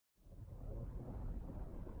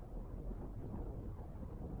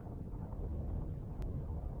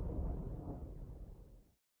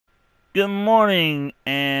Good morning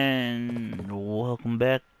and welcome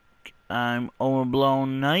back. I'm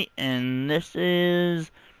Overblown Knight and this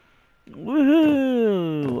is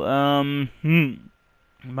woohoo!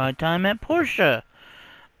 My time at Portia.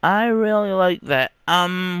 I really like that.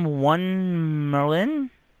 One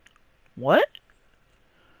Merlin? What?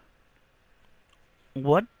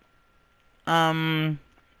 What? I don't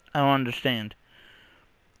understand.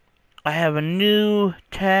 I have a new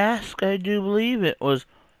task, I do believe. It was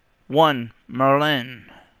one Merlin.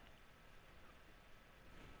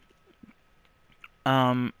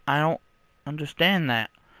 I don't understand that.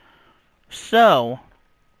 So,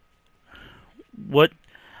 what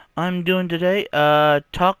I'm doing today,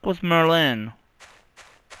 talk with Merlin.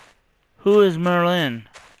 Who is Merlin?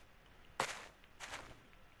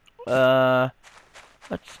 Let's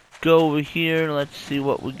go over here. Let's see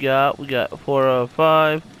what we got. We got 4 out of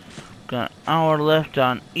 5. Got an hour left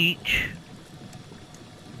on each.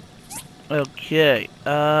 Okay,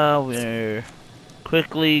 we're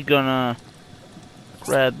quickly gonna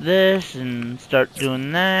grab this and start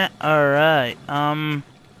doing that. Alright,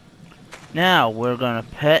 now we're gonna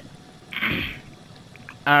pet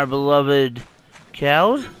our beloved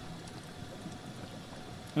cows.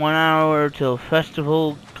 1 hour till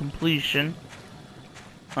festival completion.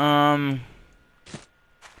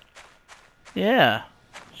 Yeah.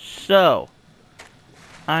 So,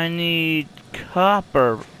 I need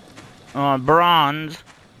copper, bronze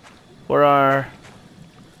for our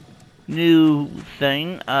new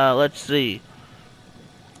thing. Let's see.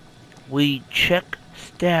 We check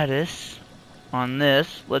status on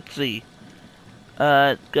this. Let's see.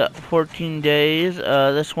 It's got 14 days.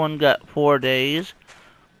 This one got 4 days.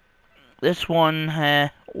 This one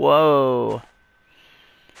whoa.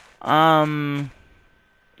 Yeah,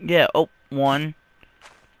 oh, one.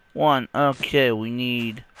 Okay, we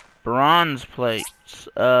need bronze plates.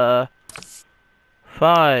 5.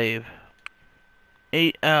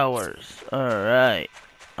 8 hours. Alright.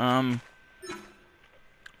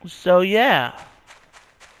 So yeah.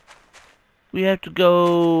 We have to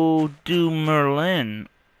go do Merlin.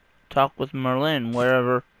 Talk with Merlin,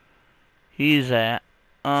 wherever he's at.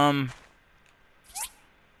 Ooh.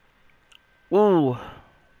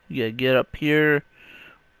 We gotta get up here.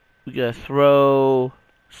 We gotta throw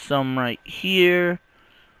some right here.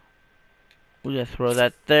 We gotta throw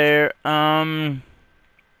that there. I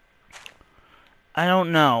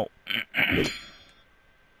don't know.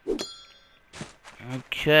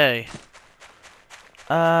 Okay.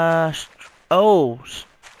 Oh,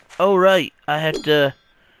 right. I had to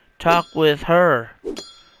talk with her.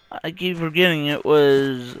 I keep forgetting it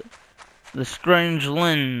was the strange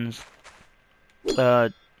lens,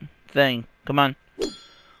 thing. Come on.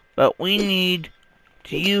 But we need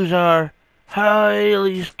to use our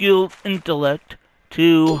highly skilled intellect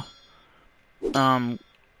to,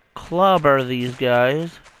 clobber these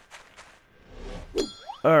guys.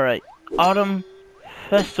 Alright. Autumn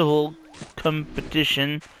Festival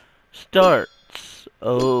competition starts.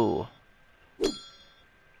 Oh.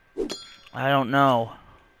 I don't know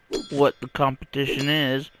what the competition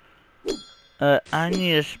is. I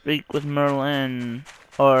need to speak with Merlin.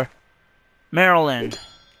 Or Marilyn.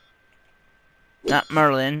 Not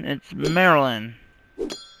Merlin, it's Marilyn.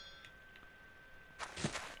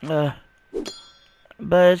 But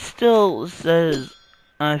it still says,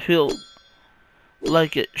 I feel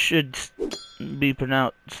like it should be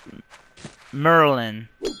pronounced Merlin.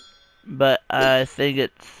 But I think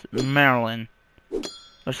it's Marilyn.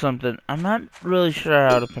 Or something. I'm not really sure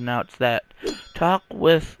how to pronounce that. Talk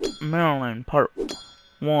with Marilyn, part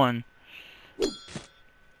 1.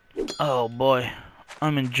 Oh boy.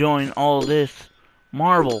 I'm enjoying all this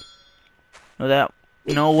marble.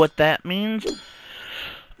 Know what that means?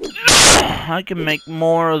 I can make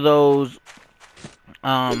more of those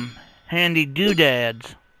handy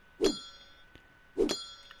doodads.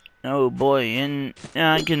 Oh boy, and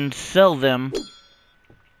I can sell them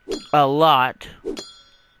a lot.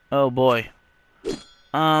 Oh boy.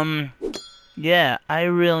 Yeah, I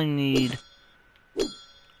really need...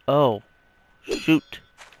 Oh, shoot.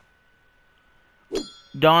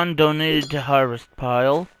 Dawn donated to Harvest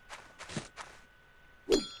Pile.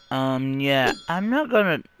 Yeah, I'm not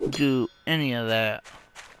gonna do any of that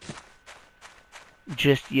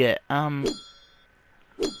just yet. I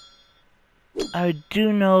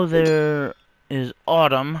do know there is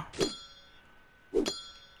autumn.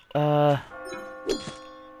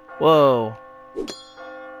 Whoa.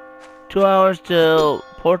 2 hours till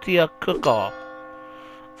portia cook-off.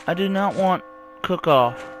 I do not want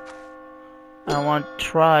cook-off. I don't want to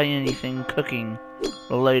try anything cooking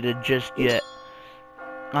related just yet.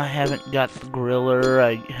 I haven't got the griller.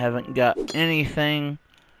 I haven't got anything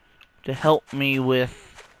to help me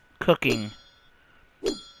with cooking.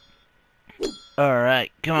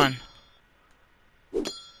 Alright, come on.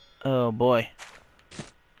 Oh boy.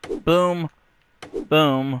 Boom.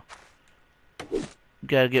 Boom.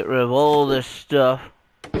 Gotta get rid of all this stuff.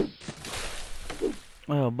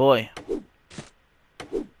 Oh boy.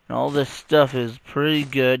 All this stuff is pretty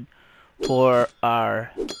good for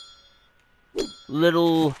our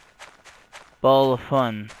little ball of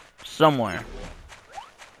fun somewhere.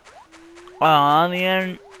 On the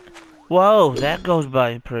end. Whoa, that goes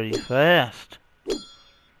by pretty fast.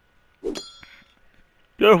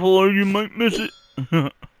 Careful or you might miss it.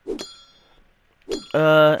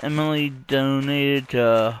 Emily donated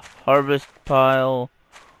to Harvest Pile.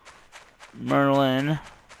 Merlin.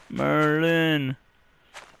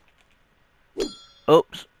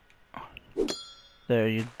 Oops. There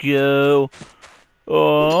you go.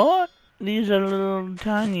 Oh, these are little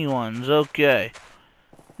tiny ones. Okay.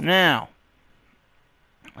 Now,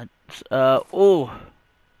 let's, oh.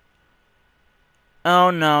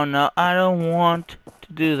 Oh, no, I don't want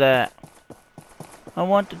to do that. I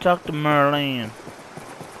want to talk to Merlin.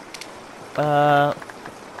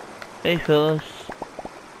 Hey Phyllis.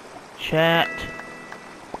 Chat.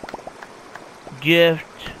 Gift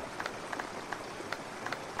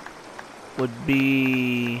would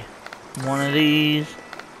be one of these.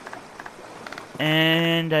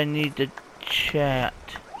 And I need to chat.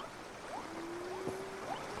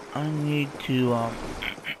 I need to,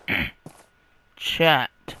 chat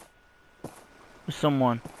with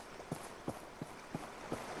someone.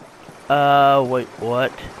 Wait,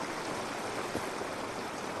 what?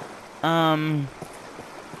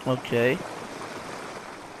 Okay.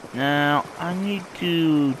 Now, I need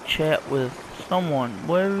to chat with someone.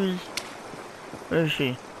 Where is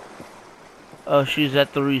she? Oh, she's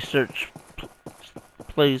at the research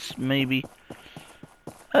place, maybe.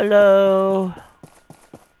 Hello.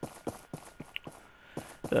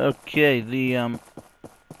 Okay, the,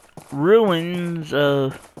 ruins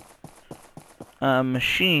of,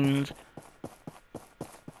 machines.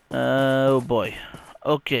 Oh boy.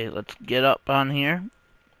 Okay, let's get up on here.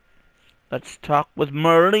 Let's talk with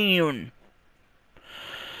Merlin.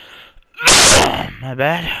 My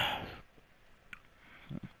bad.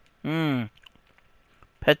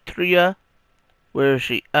 Petria? Where is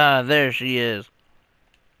she? Ah, there she is.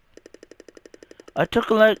 I took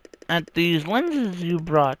a look at these lenses you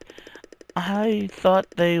brought. I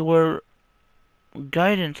thought they were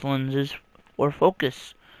guidance lenses or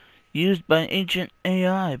focus used by ancient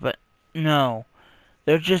AI, but no.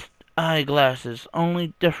 They're just eyeglasses,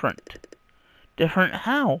 only different. Different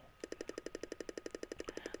how?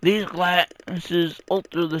 These glasses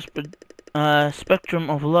alter the spectrum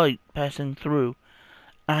of light passing through.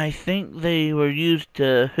 I think they were used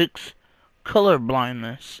to fix color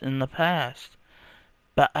blindness in the past.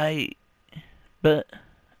 But I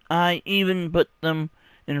even put them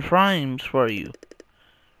in frames for you.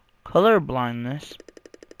 Color blindness?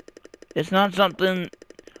 It's not something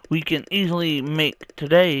we can easily make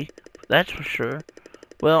today, that's for sure.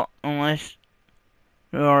 Well, unless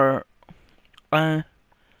you're,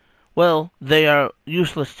 well, they are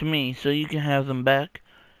useless to me, so you can have them back.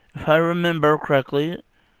 If I remember correctly,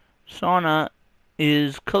 Sauna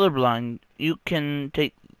is colorblind. You can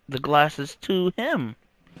take the glasses to him.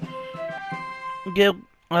 Give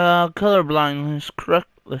colorblindness correct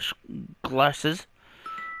glasses.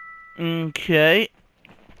 Okay.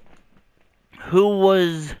 Who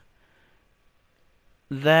was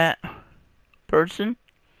that person?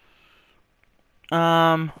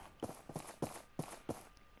 Who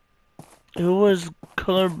was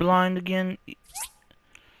colorblind again?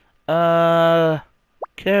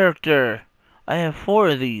 Character. I have 4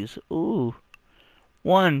 of these. Ooh.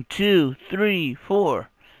 1, 2, 3, 4.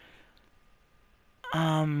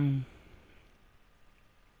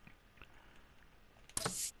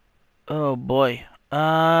 Oh boy.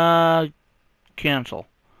 Cancel.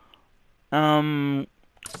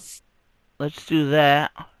 Let's do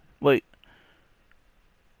that. Wait.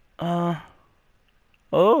 Oh.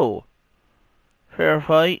 Fair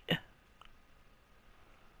fight.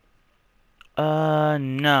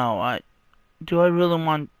 No. Do I really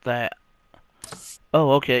want that?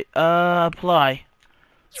 Oh, okay. Apply.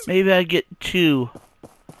 Maybe I get 2.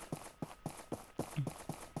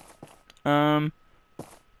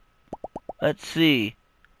 Let's see.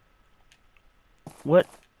 What?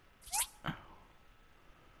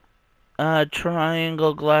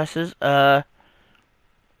 Triangle glasses.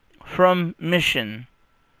 From mission.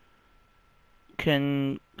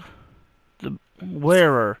 Can the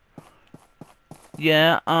wearer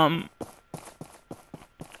Yeah,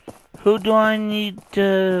 who do I need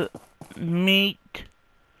to meet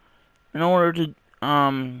in order to,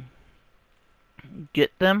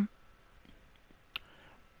 get them?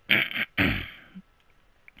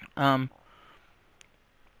 um,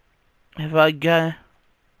 have I got...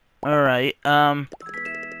 Alright,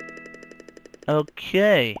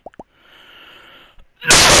 okay.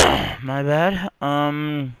 My bad.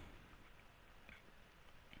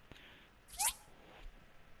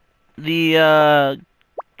 The,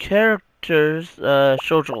 characters,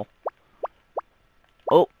 social.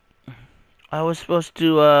 Oh, I was supposed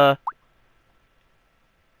to,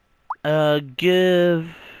 give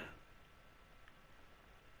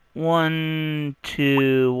one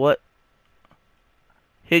to, what?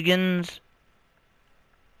 Higgins?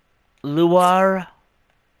 Luar?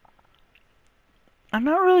 I'm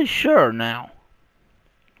not really sure now.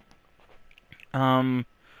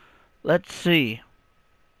 Let's see.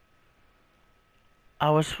 I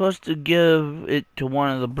was supposed to give it to one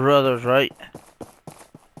of the brothers, right?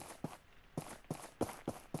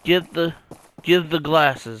 Give the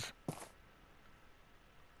glasses.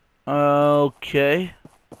 Okay.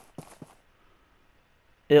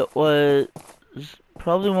 It was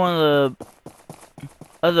probably one of the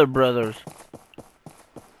other brothers.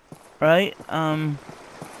 Right?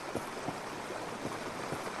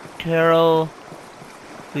 Carol,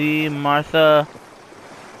 Lee, Martha,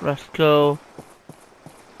 Roscoe,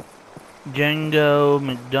 Django,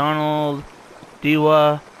 McDonald,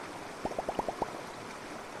 Dewa,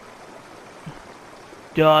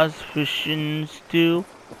 Dawes, Fish and Stew,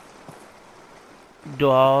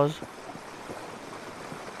 Dawes.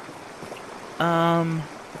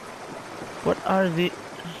 What are these?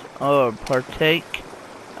 Oh, partake.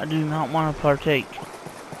 I do not want to partake.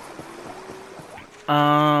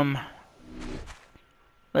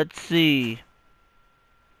 Let's see.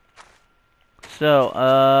 So,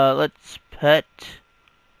 let's pet.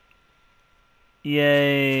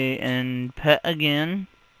 Yay, and pet again.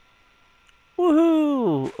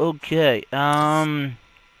 Woohoo! Okay,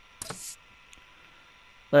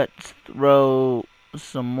 let's throw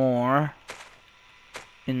some more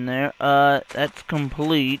in there. That's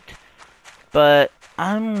complete. But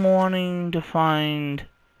I'm wanting to find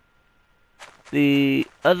the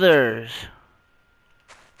others.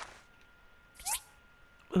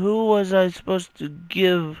 Who was I supposed to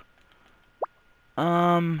give,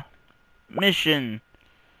 mission?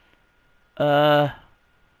 Let's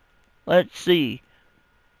see.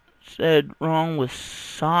 Said wrong with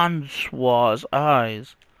Sansua's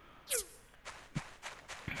eyes.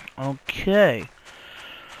 Okay.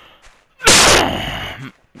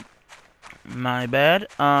 My bad.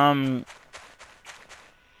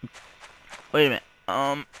 Wait a minute.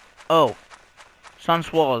 Oh.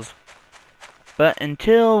 Sansua's. But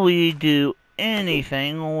until we do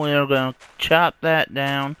anything, we're gonna chop that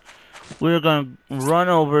down. We're gonna run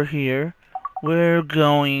over here. We're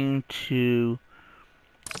going to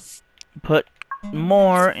put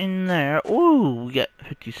more in there. Ooh, we got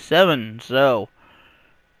 57. So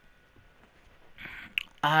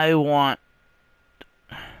I want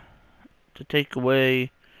to take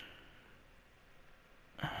away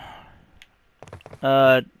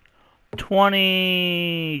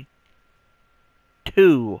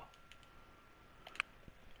 22.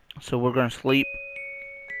 So we're gonna sleep.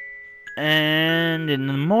 And in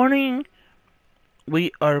the morning,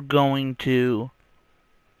 we are going to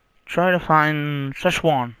try to find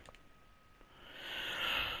Szechuan.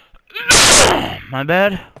 My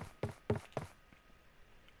bad.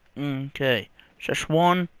 Okay.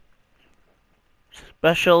 Szechuan.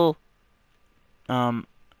 Special,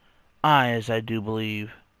 eyes, I do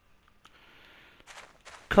believe.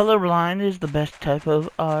 Colorblind is the best type of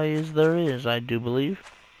eyes there is, I do believe.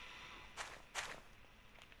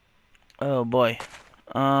 Oh boy.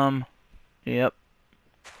 Yep.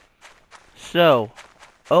 So,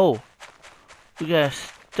 oh, we got a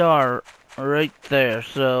star right there,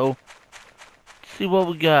 so, let's see what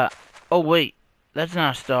we got. Oh wait, that's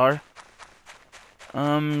not a star.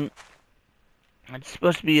 It's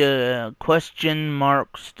supposed to be a question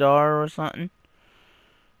mark star or something.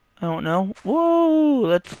 I don't know. Whoa,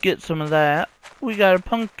 let's get some of that. We got a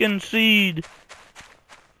pumpkin seed.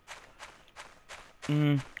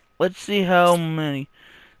 Let's see how many.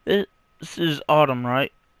 This is autumn,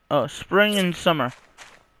 right? Oh, spring and summer.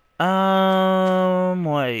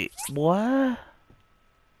 Wait, what?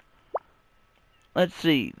 Let's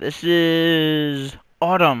see. This is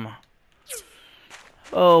autumn.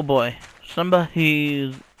 Oh boy,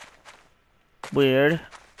 somebody's weird.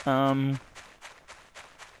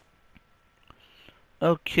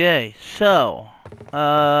 Okay, so,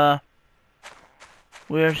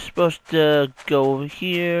 we're supposed to go over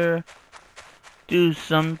here, do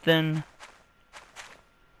something.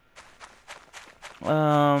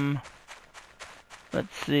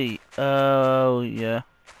 Let's see. Oh, yeah.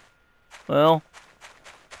 Well,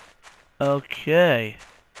 okay.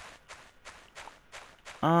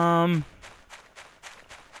 Oh,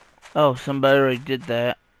 somebody already did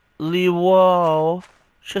that. Lee Wall.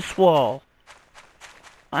 Chiswall.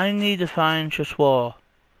 I need to find Chiswall.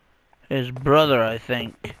 His brother, I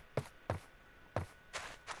think.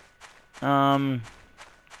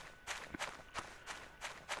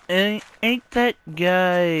 Ain't that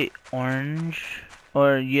guy orange?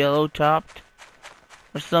 Or yellow topped?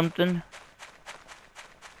 Or something?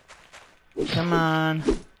 Come on.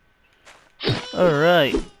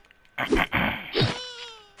 Alright.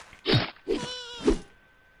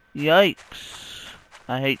 Yikes.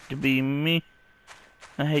 I hate to be me.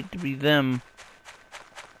 I hate to be them.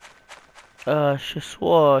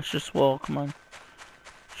 Chiswa, come on.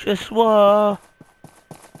 Chiswa!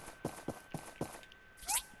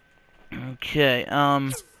 Okay,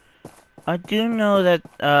 I do know that,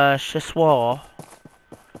 Chiswa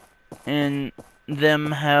and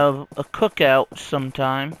them have a cookout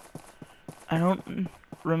sometime. I don't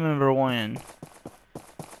remember when.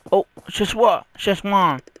 Oh, Chiswa!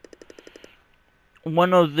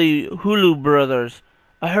 One of the Hulu brothers.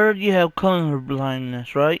 I heard you have color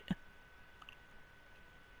blindness, right?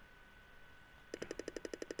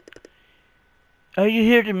 Are you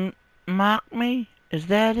here to mock me? Is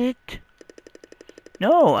that it?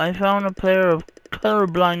 No, I found a pair of color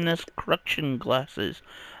blindness correction glasses.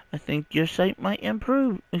 I think your sight might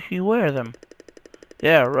improve if you wear them.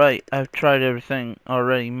 Yeah, right. I've tried everything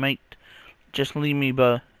already, mate. Just leave me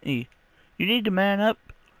be. You need to man up.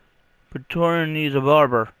 Praetorian needs a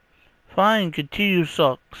barber. Fine, continue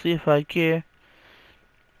suck. See if I care.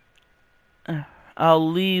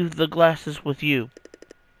 I'll leave the glasses with you.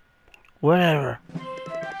 Whatever.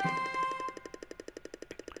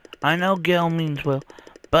 I know Gail means well,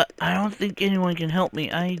 but I don't think anyone can help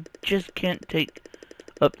me. I just can't take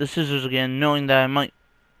up the scissors again, knowing that I might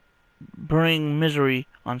bring misery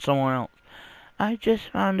on someone else. I just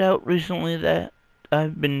found out recently that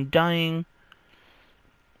I've been dyeing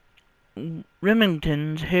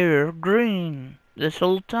Remington's hair green this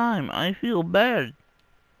whole time. I feel bad.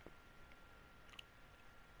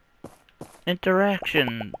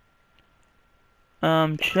 Interaction.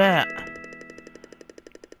 Chat.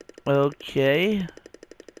 Okay.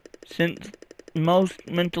 Since most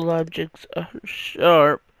mental objects are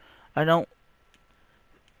sharp, I don't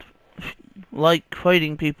like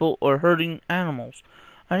fighting people or hurting animals.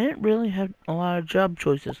 I didn't really have a lot of job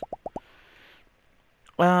choices.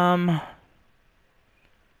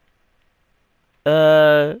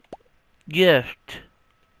 Gift.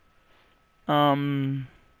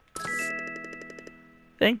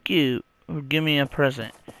 Thank you for giving me a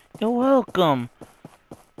present. You're welcome.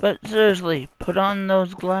 But seriously, put on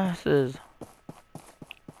those glasses.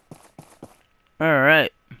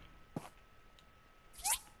 Alright.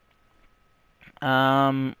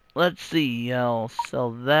 Let's see. I'll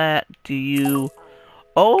sell that to you.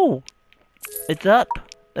 Oh! It's up.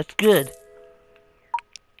 That's good.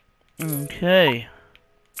 Okay.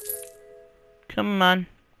 Come on.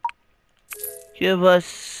 Give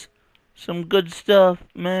us some good stuff,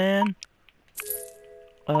 man.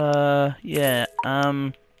 Yeah.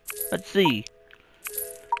 Let's see.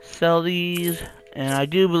 Sell these. And I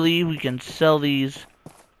do believe we can sell these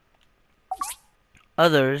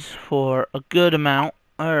others for a good amount.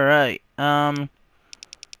 Alright.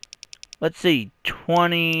 Let's see.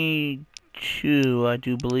 22, I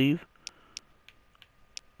do believe.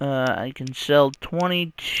 I can sell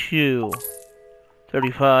 22.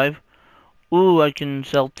 35. Ooh, I can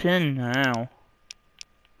sell 10 now.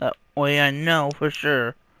 That way I know for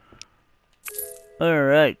sure.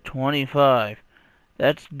 Alright, 25.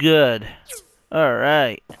 That's good.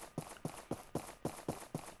 Alright.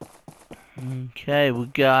 Okay, we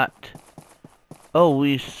got... Oh,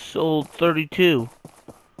 we sold 32.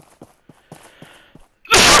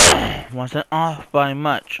 Wasn't off by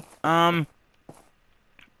much.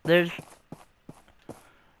 There's...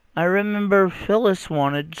 I remember Phyllis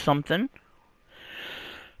wanted something.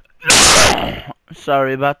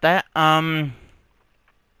 Sorry about that.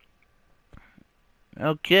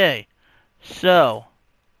 Okay. So,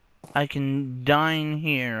 I can dine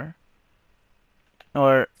here.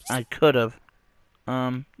 Or, I could've.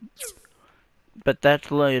 But that's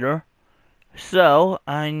later. So,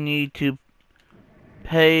 I need to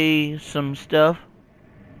pay some stuff.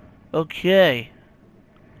 Okay.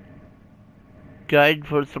 Guide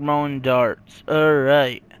for throwing darts.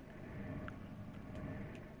 Alright.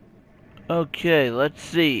 Okay, let's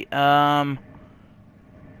see. Let's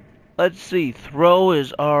see. Throw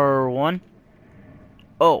is R1.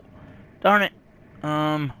 Oh, darn it.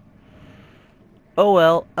 Oh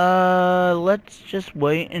well. Let's just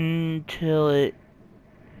wait until it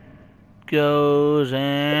goes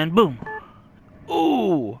and boom.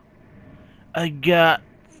 Ooh, I got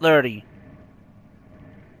 30.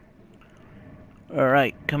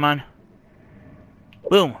 Alright, come on.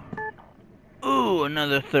 Boom. Ooh,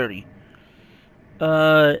 another 30.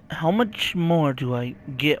 How much more do I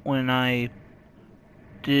get when I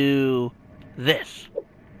do this?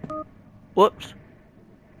 Whoops.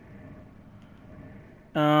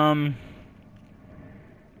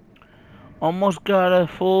 Almost got a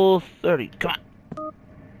full 30. Come on.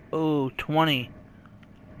 Oh, 20.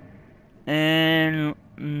 And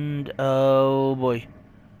oh boy.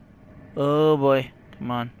 Oh boy.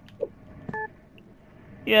 Come on.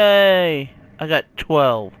 Yay! I got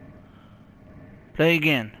 12. Play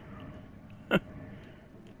again.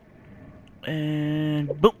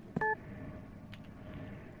 And boom.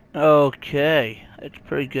 Okay, that's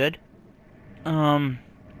pretty good.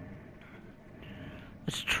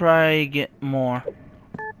 Let's try get more.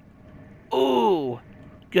 Ooh,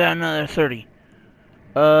 got another 30.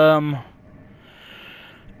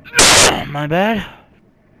 My bad.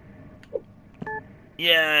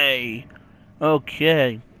 Yay.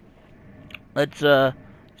 Okay. Let's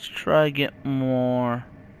try get more.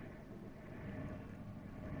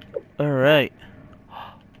 Alright.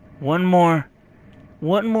 One more.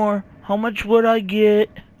 One more. How much would I get?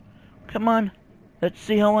 Come on. Let's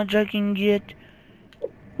see how much I can get.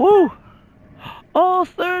 Woo! Oh,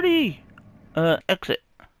 30! Exit.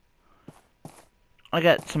 I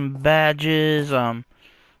got some badges.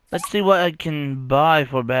 Let's see what I can buy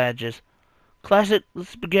for badges. Classic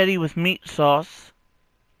spaghetti with meat sauce.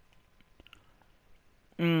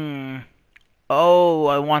 Oh,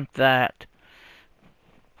 I want that.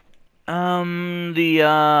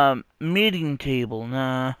 The meeting table.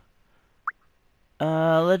 Nah.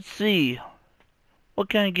 Let's see. What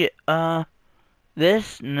can I get?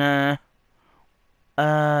 This? Nah.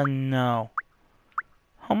 No.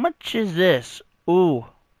 How much is this? Ooh.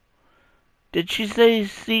 Did she say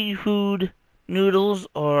seafood noodles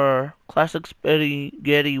or classic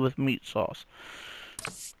spaghetti with meat sauce?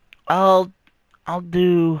 I'll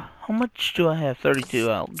do. How much do I have?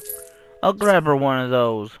 32. I'll grab her one of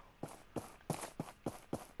those.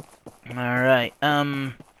 All right.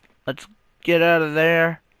 Let's get out of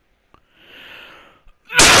there.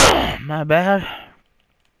 My bad.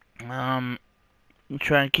 I'm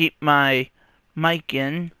trying to keep my mic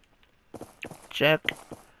in. Check.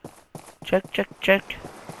 Check, check, check.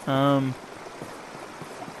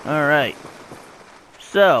 Alright.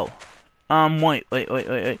 So,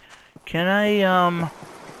 wait. Can I,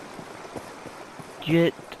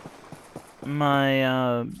 get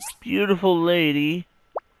my, beautiful lady,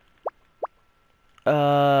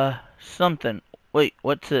 something. Wait,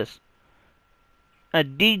 what's this? A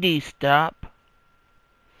DD stop.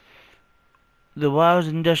 The Wow's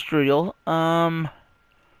Industrial.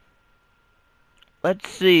 Let's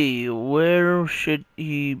see. Where should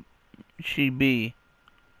she be?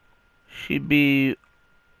 She'd be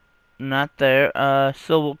not there.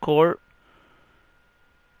 Civil Court.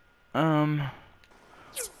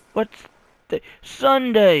 What's the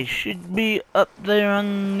Sunday? Should be up there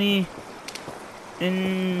on the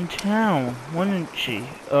in town, wouldn't she?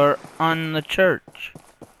 Or on the church.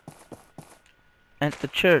 At the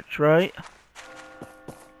church, right?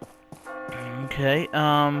 Okay,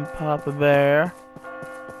 Papa Bear.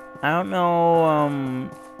 I don't know,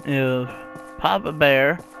 if Papa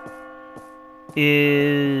Bear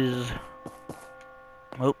is...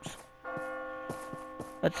 Oops.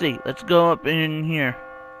 Let's see, let's go up in here.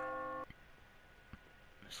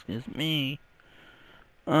 Excuse me.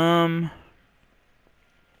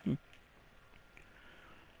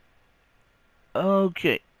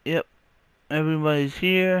 Okay, yep. Everybody's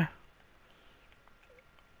here.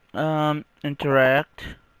 Interact.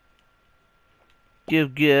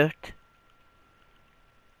 Give gift.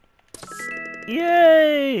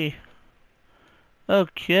 Yay!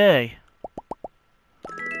 Okay.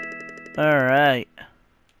 Alright.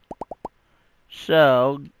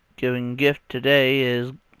 So, giving gift today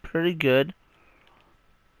is pretty good.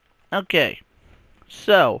 Okay.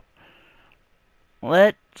 So,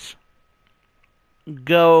 let's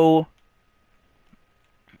go,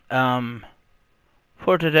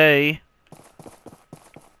 for today.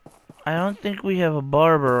 I don't think we have a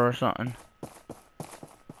barber or something.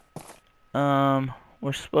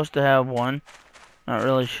 We're supposed to have one. Not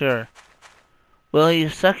really sure. Will he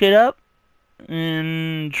suck it up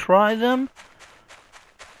and try them?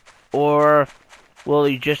 Or will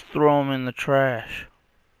he just throw them in the trash?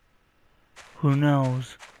 Who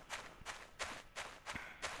knows?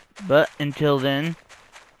 But until then,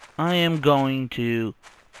 I am going to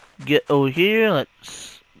get over here.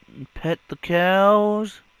 Let's pet the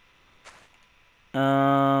cows.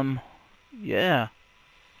 Yeah.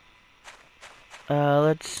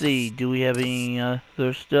 Let's see. Do we have any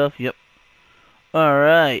other stuff? Yep.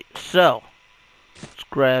 Alright, so let's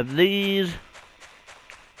grab these.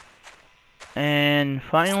 And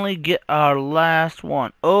finally get our last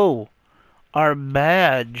one. Oh, our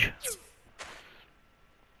badge.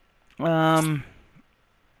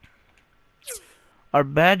 Our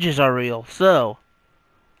badges are real, so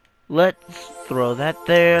let's throw that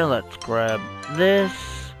there. Let's grab this.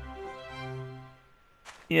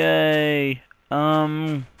 Yay.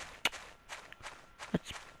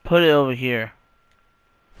 Let's put it over here.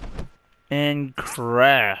 And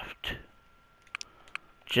craft.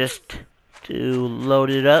 Just to load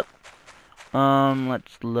it up.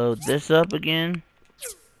 Let's load this up again.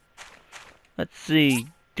 Let's see.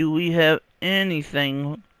 Do we have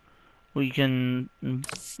anything we can...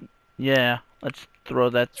 Yeah, let's throw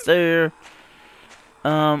that there.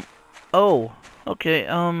 Oh, okay,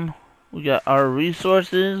 we got our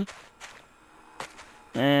resources.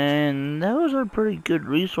 And those are pretty good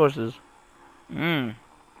resources.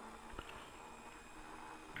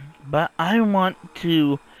 But I want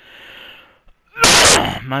to...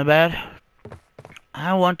 My bad.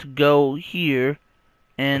 I want to go here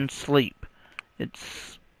and sleep.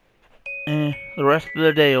 It's the rest of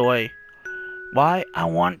the day away. Why? I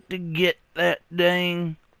want to get that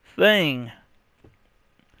dang thing.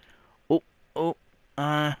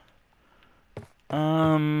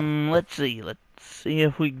 Let's see. Let's see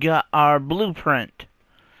if we got our blueprint.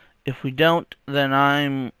 If we don't, then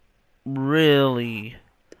I'm really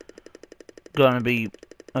gonna be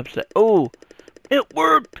upset. Oh, it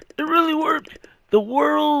worked! It really worked! The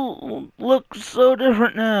world looks so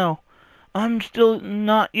different now. I'm still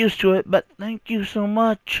not used to it, but thank you so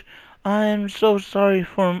much. I am so sorry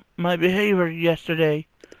for my behavior yesterday.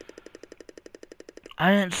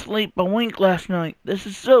 I didn't sleep a wink last night. This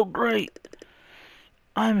is so great.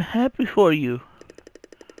 I'm happy for you.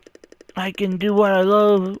 I can do what I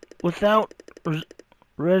love without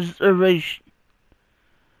reservation.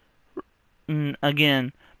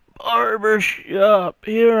 Again. Barbershop,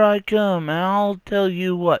 here I come, and I'll tell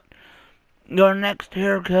you what. Your next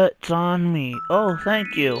haircut's on me. Oh,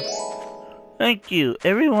 thank you. Thank you.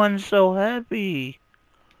 Everyone's so happy.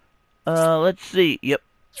 Let's see. Yep.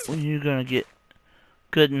 You're gonna get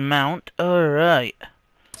good mount. Alright.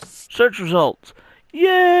 Search results.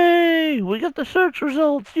 Yay! We got the search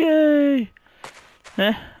results. Yay!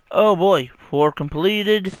 Oh boy. 4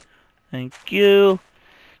 completed. Thank you.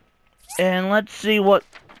 And let's see what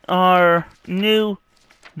our new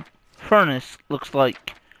furnace looks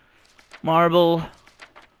like. Marble.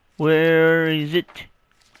 Where is it?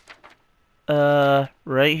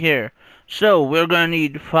 Right here. So, we're gonna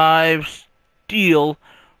need 5 steel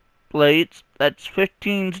plates. That's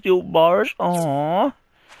 15 steel bars. Aww.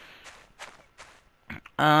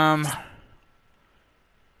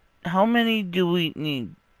 How many do we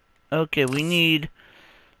need? Okay, we need,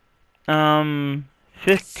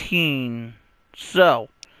 15. So, 1,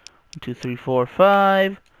 2, 3, 4,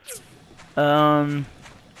 5.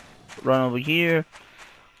 Run over here.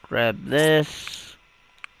 Grab this.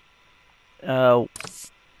 1,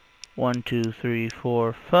 2, 3,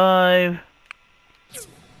 4, 5.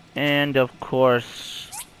 And of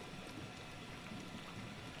course,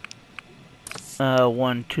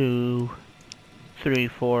 1, 2, 3,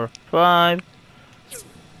 4, 5.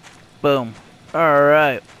 Boom.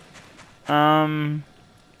 Alright.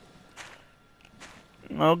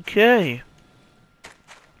 Okay.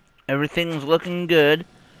 Everything's looking good.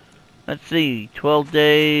 Let's see. 12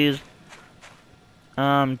 days.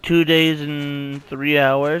 2 days and 3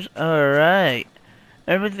 hours. Alright.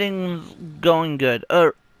 Everything's going good.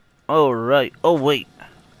 Alright. Oh, wait.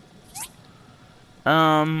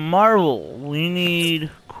 Marble. We need...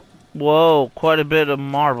 Whoa, quite a bit of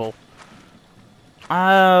marble.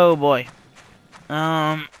 Oh, boy.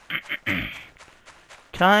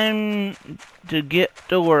 Time to get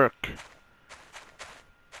to work.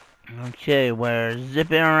 Okay, we're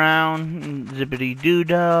zipping around,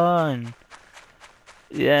 zippity-doo-dah, and...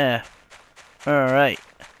 Yeah. Alright.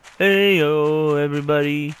 Hey-yo,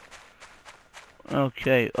 everybody.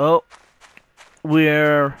 Okay, oh.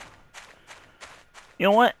 We're... You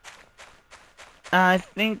know what? I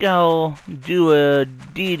think I'll do a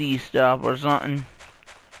DD stop or something.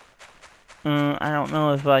 I don't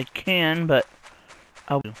know if I can, but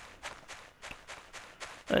I'll.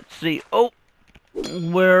 Let's see. Oh,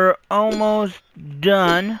 we're almost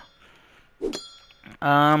done.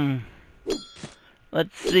 Let's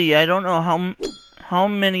see. I don't know how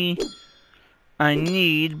many I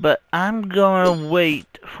need, but I'm gonna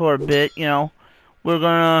wait for a bit. You know, we're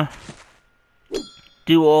gonna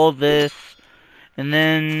do all this and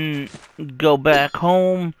then go back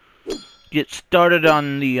home, get started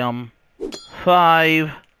on the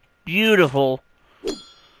 5 beautiful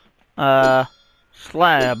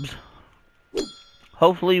slabs.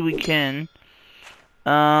 Hopefully we can.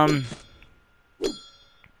 I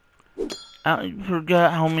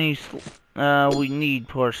forgot how many we need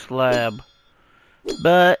per slab,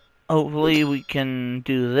 but hopefully we can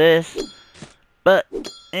do this. But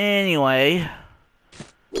anyway,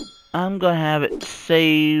 I'm gonna have it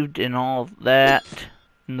saved and all that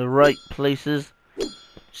in the right places.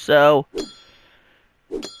 So,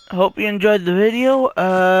 hope you enjoyed the video.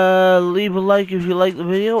 Leave a like if you like the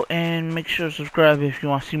video, and make sure to subscribe if you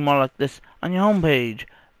want to see more like this on your homepage.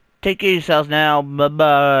 Take care of yourselves now.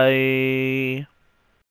 Bye-bye.